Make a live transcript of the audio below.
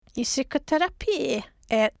I psykoterapi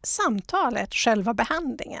är samtalet själva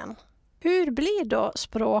behandlingen. Hur blir då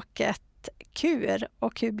språket kur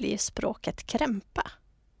och hur blir språket krämpa?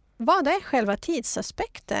 Vad är själva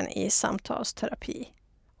tidsaspekten i samtalsterapi?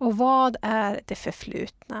 Och vad är det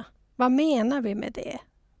förflutna? Vad menar vi med det?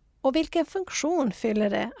 Och vilken funktion fyller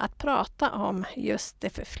det att prata om just det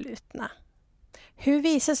förflutna? Hur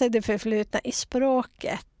visar sig det förflutna i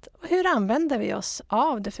språket? Och hur använder vi oss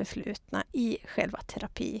av det förflutna i själva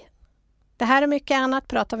terapi? Det här och mycket annat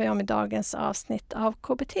pratar vi om i dagens avsnitt av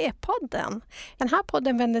KBT-podden. Den här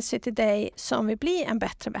podden vänder sig till dig som vill bli en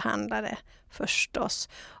bättre behandlare förstås.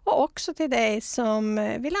 Och också till dig som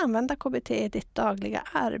vill använda KBT i ditt dagliga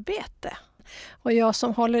arbete. Och jag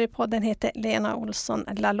som håller i podden heter Lena Olsson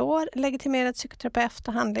Lalor, legitimerad psykoterapeut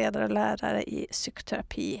och handledare och lärare i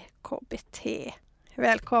psykoterapi KBT.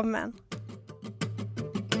 Välkommen!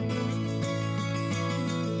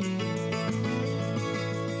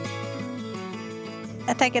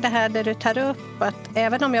 Jag tänker det här där du tar upp att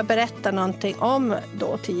även om jag berättar någonting om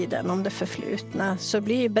dåtiden, om det förflutna, så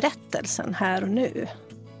blir berättelsen här och nu.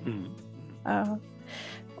 Mm. Ja.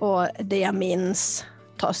 Och det jag minns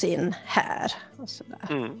tas in här. Och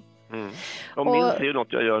sådär. Och minns är ju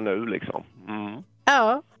något jag gör nu liksom.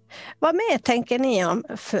 Ja. Vad mer tänker ni om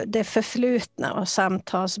det förflutna och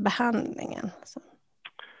samtalsbehandlingen?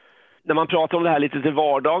 När man pratar om det här lite till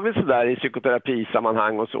vardagligt så där i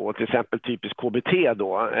psykoterapisammanhang och så, till exempel typiskt KBT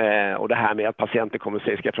då, och det här med att patienter kommer och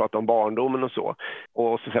säger ska jag prata om barndomen och så.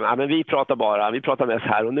 Och så säger man, men vi pratar mest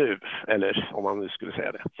här och nu, eller om man nu skulle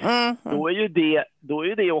säga det. Då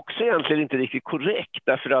är det också egentligen inte riktigt korrekt,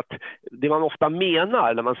 därför att det man ofta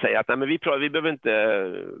menar när man säger att nej, men vi behöver inte,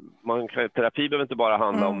 terapi behöver inte bara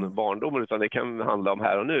handla om barndomen utan det kan handla om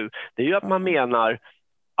här och nu. Det är ju att man menar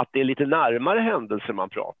att det är lite närmare händelser man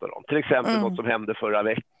pratar om. Till exempel något som hände förra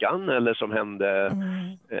veckan eller som hände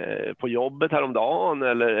på jobbet häromdagen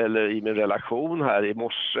eller i min relation här i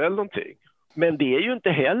morse eller någonting. Men det är ju inte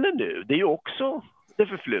heller nu. Det är ju också det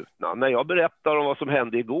förflutna. När jag berättar om vad som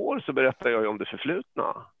hände igår så berättar jag ju om det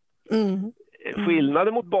förflutna.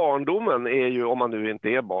 Skillnaden mot barndomen är ju, om man nu inte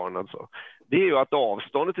är barn alltså, det är ju att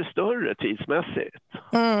avståndet är större tidsmässigt.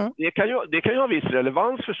 Det kan ju ha viss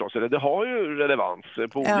relevans förstås, eller det har ju relevans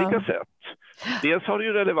på olika sätt. Dels har det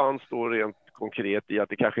ju relevans då rent konkret i att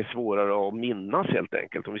det kanske är svårare att minnas helt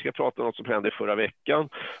enkelt. Om vi ska prata om något som hände förra veckan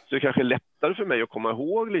så är det kanske lättare för mig att komma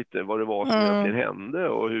ihåg lite vad det var som egentligen hände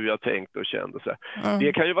och hur jag tänkte och kände. Så.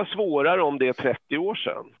 Det kan ju vara svårare om det är 30 år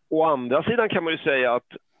sedan. Å andra sidan kan man ju säga att,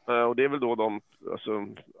 och det är väl då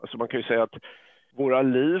alltså man kan ju säga att våra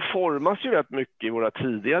liv formas ju rätt mycket i våra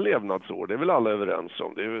tidiga levnadsår. Det är väl alla överens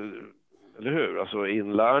om. Det är ju, eller hur? Alltså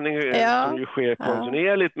inlärning som ju sker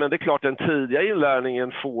kontinuerligt. Men det är klart den tidiga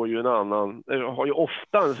inlärningen får ju har ju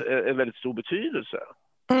ofta en väldigt stor betydelse.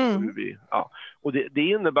 Och det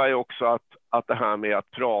innebär ju också att det här med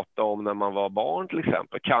att prata om när man var barn till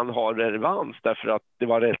exempel kan ha relevans. Därför att det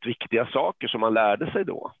var rätt viktiga saker som man lärde sig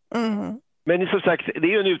då. Men som sagt, det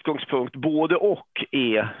är ju en utgångspunkt. Både och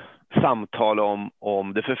är samtal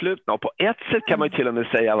om det förflutna. Och på ett sätt kan man ju till och med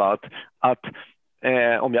säga att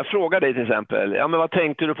om jag frågar dig till exempel, men vad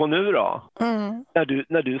tänkte du på nu då?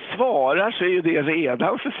 När du svarar så är ju det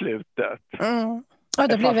redan förflutet. Och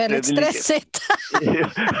det blir väldigt stressigt.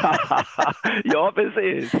 Ja,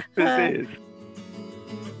 precis.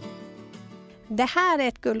 Det här är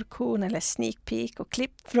ett guldkorn eller sneak peek och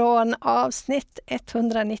klipp från avsnitt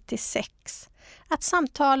 196. Att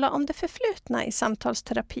samtala om det förflutna i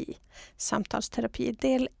samtalsterapi. Samtalsterapi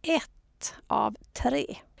del 1 av 3.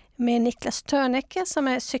 Med Niklas Törnecke som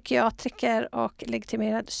är psykiatriker och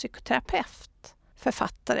legitimerad psykoterapeut.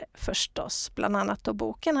 Författare förstås. Bland annat då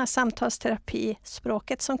boken här Samtalsterapi,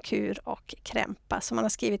 språket som kur och krämpa som han har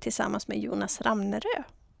skrivit tillsammans med Jonas Ramnerö.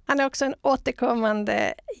 Han är också en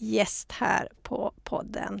återkommande gäst här på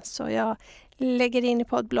podden. Så jag lägger in i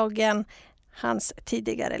poddbloggen hans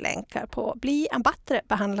tidigare länkar på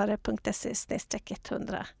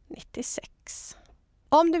bliambattrebehandlare.se/196.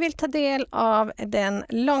 Om du vill ta del av den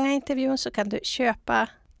långa intervjun så kan du köpa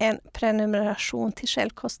en prenumeration till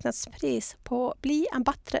självkostnadspris på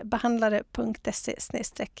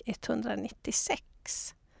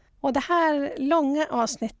bliambattrebehandlare.se/196. Och det här långa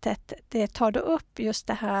avsnittet det tar då upp just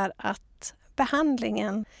det här att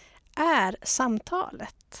behandlingen är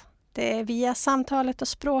samtalet. Det är via samtalet och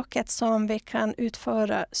språket som vi kan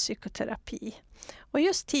utföra psykoterapi. Och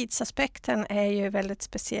just tidsaspekten är ju väldigt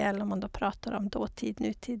speciell om man då pratar om dåtid,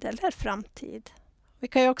 nutid eller framtid. Vi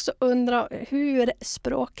kan ju också undra hur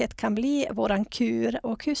språket kan bli våran kur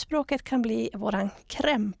och hur språket kan bli våran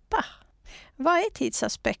krämpa. Vad är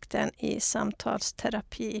tidsaspekten i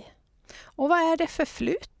samtalsterapi? Och vad är det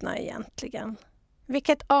förflutna egentligen?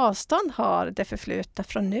 Vilket avstånd har det förflutna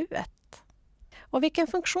från nuet? Och vilken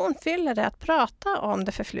funktion fyller det att prata om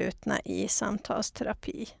det förflutna i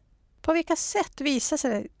samtalsterapi? På vilka sätt visar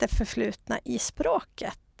sig det förflutna i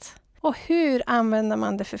språket? Och hur använder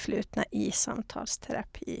man det förflutna i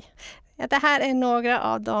samtalsterapi? Ja, det här är några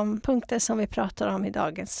av de punkter som vi pratar om i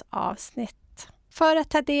dagens avsnitt. För att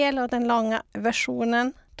ta del av den långa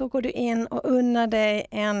versionen, då går du in och unnar dig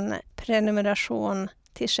en prenumeration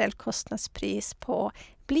till självkostnadspris på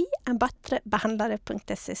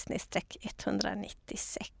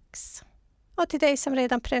blienbattrebehandlare.se/196. Och till dig som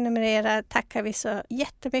redan prenumererar tackar vi så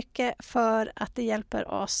jättemycket för att det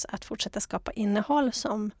hjälper oss att fortsätta skapa innehåll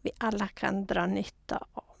som vi alla kan dra nytta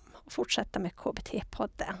av och fortsätta med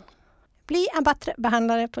KBT-podden.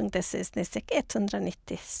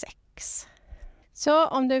 blienbattrebehandlare.se/196. Så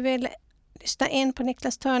om du vill lyssna in på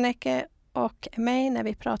Niklas Törnecke och mig när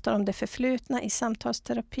vi pratar om det förflutna i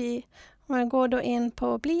samtalsterapi, går då in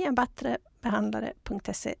på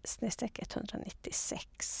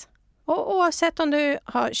blienbattrebehandlare.se/196. Och oavsett om du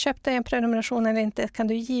har köpt dig en prenumeration eller inte kan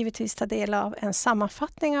du givetvis ta del av en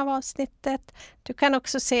sammanfattning av avsnittet. Du kan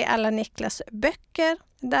också se alla Niklas böcker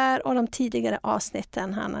där och de tidigare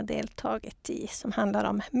avsnitten han har deltagit i som handlar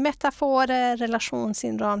om metaforer,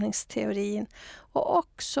 relationsinramningsteorin och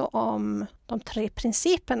också om de 3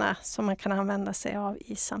 principerna som man kan använda sig av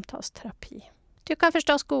i samtalsterapi. Du kan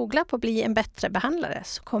förstås googla på Bli en bättre behandlare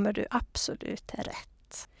så kommer du absolut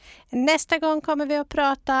rätt. Nästa gång kommer vi att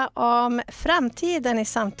prata om framtiden i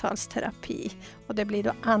samtalsterapi och det blir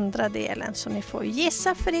då andra delen så ni får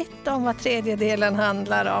gissa fritt om vad tredje delen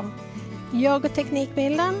handlar om. Jag och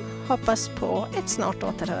Teknikmillan hoppas på ett snart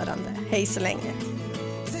återhörande. Hej så länge!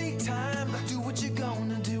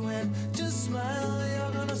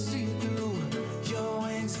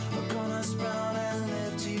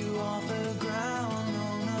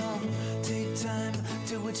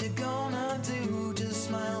 What you gonna do?